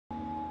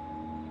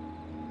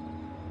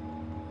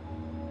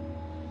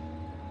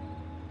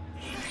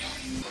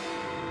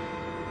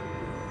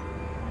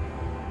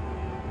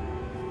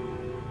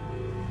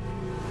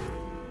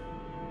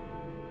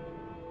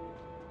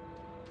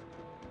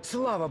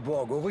Слава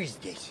богу, вы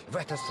здесь. В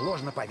это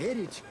сложно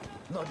поверить,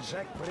 но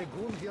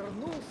Джек-прыгун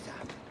вернулся.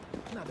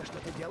 Надо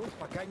что-то делать,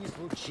 пока не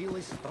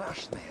случилось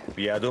страшное.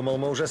 Я думал,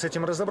 мы уже с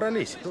этим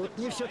разобрались. Тут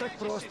не все так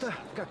просто,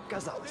 как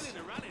казалось.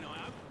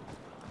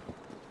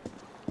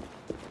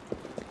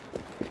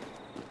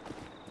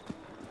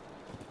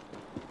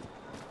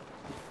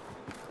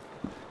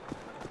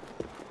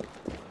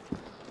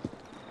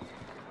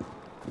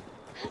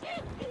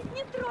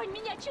 Не тронь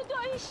меня,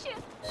 чудовище!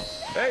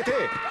 Эй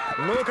ты!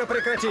 Ну-ка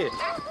прекрати!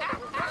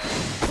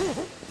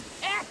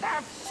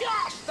 Это все,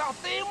 что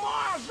ты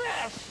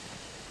можешь!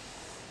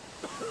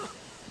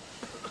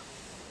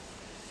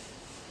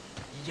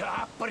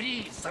 Я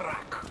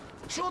призрак!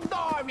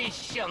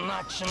 Чудовище!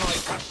 Ночной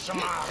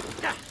кошмар!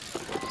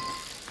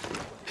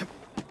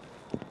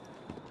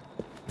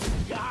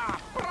 Я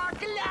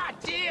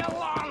проклятие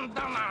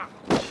Лондона!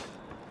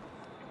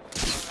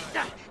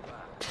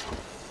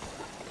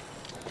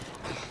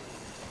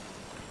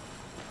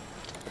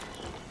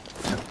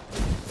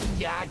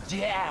 Я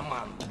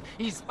демон,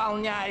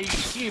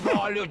 исполняющий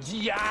волю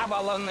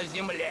дьявола на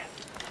земле.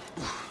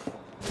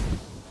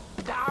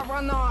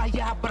 Давно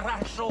я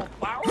брожу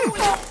по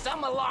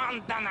улицам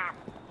Лондона.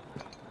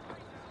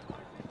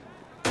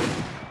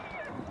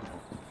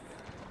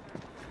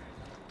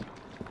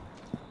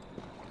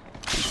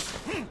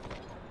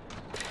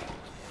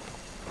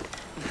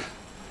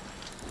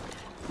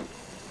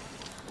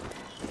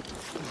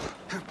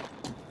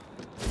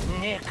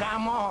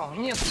 Никому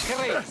не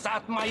скрыться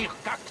от моих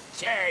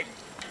когтей.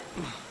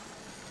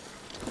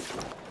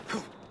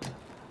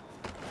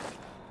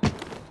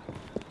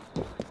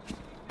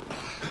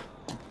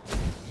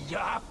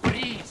 Я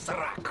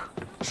призрак,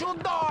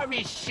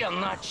 чудовище,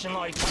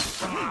 ночной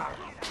кошмар.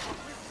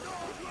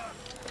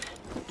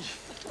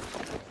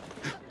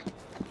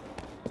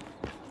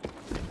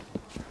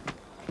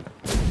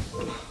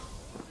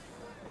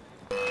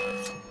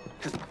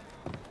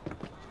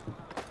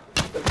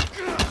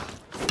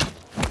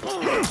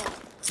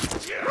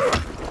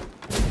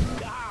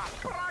 Я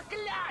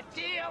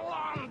проклятие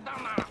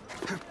Лондона.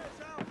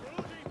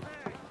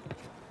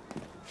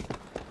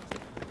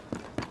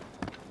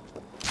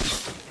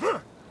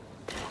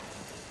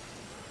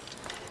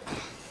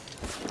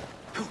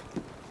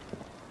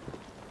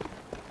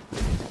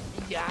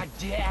 Я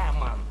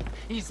демон,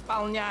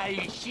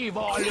 исполняющий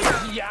волю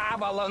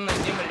дьявола на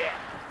земле.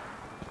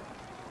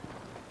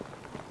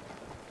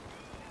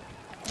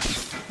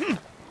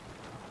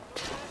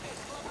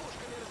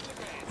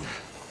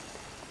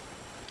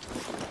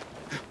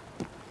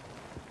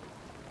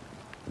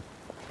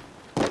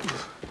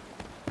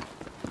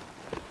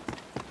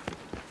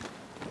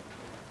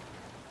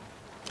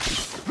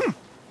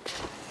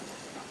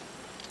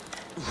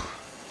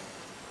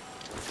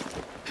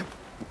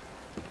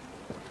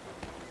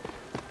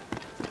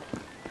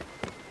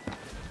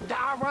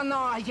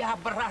 Давно я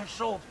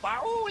брожу по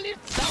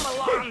улицам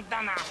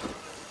Лондона.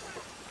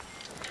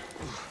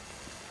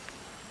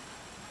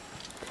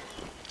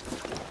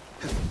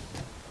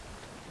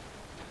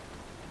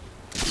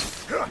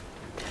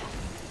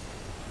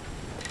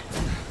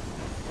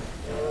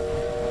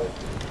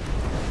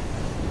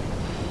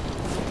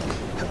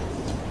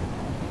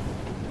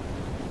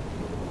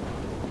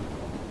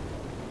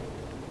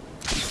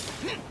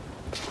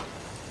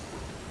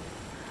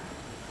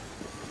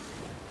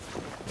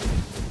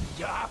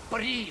 Я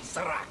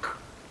призрак,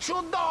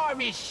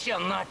 чудовище,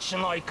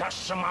 ночной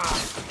кошмар.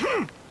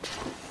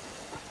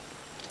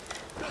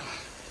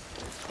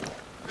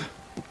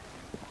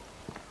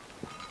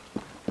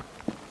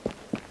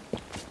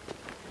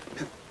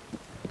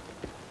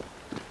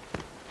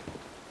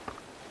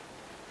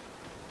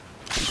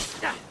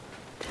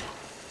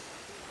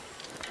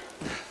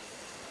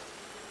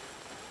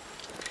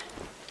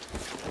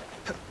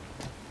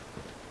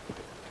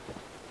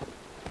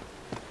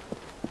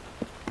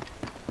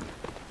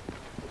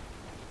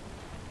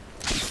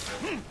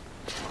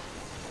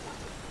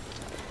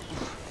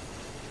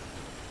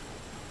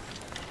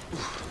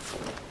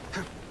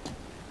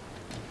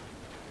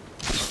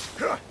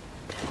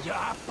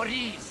 Я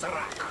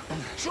призрак,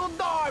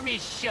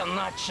 чудовище,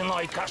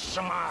 ночной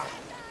кошмар.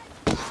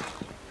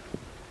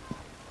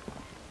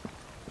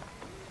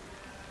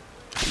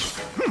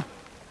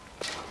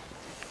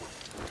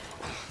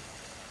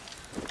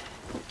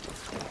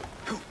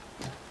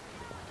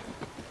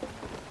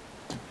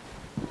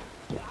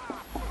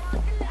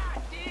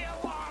 Проклятие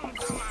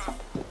Лондона.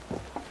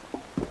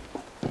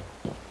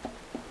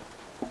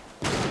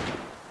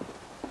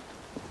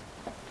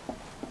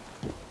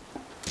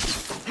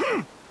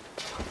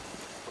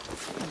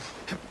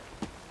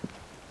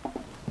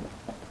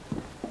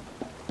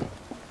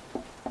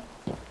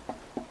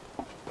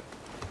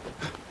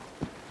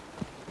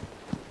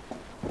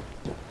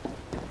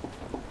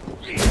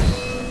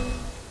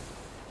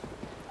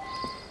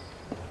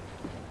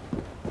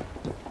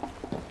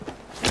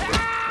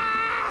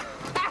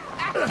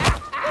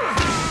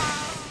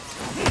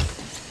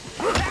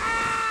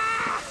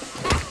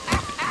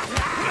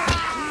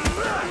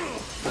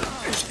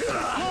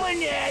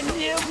 Мне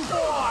не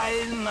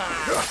больно.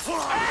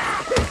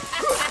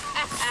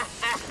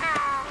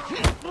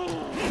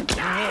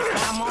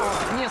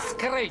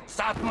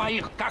 скрыться от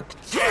моих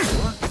когтей.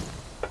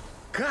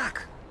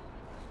 Как?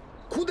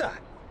 Куда?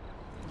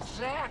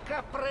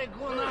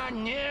 Джека-прыгуна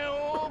не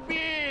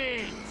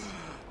убить!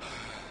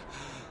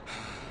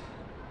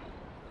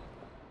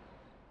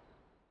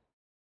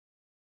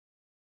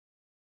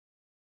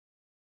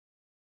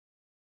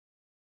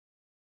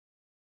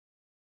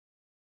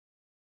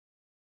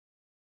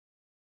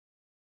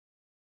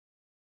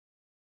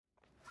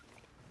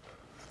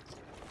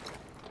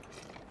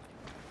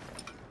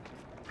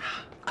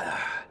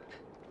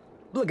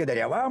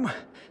 Благодаря вам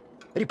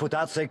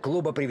репутация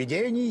клуба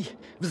привидений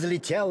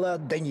взлетела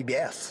до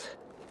небес.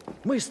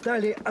 Мы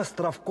стали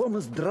островком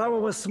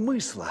здравого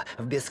смысла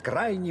в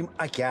бескрайнем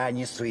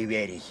океане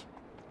суеверий.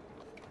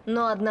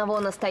 Но одного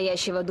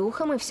настоящего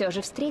духа мы все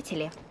же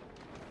встретили.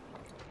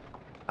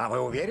 А вы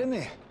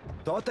уверены?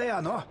 То-то и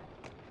оно.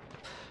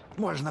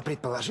 Можно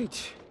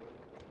предположить,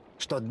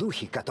 что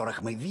духи,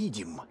 которых мы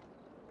видим,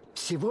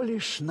 всего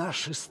лишь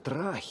наши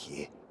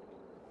страхи,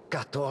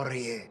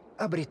 которые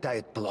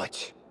обретают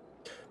плоть.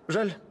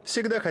 Жаль,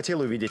 всегда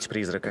хотел увидеть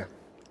призрака.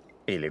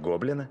 Или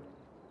гоблина.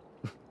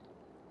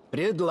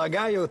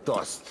 Предлагаю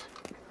тост.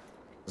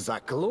 За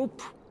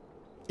клуб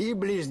и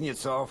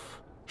близнецов,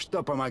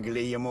 что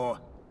помогли ему,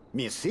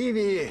 мисс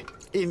Иви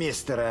и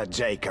мистера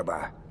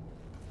Джейкоба.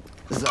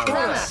 За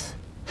вас!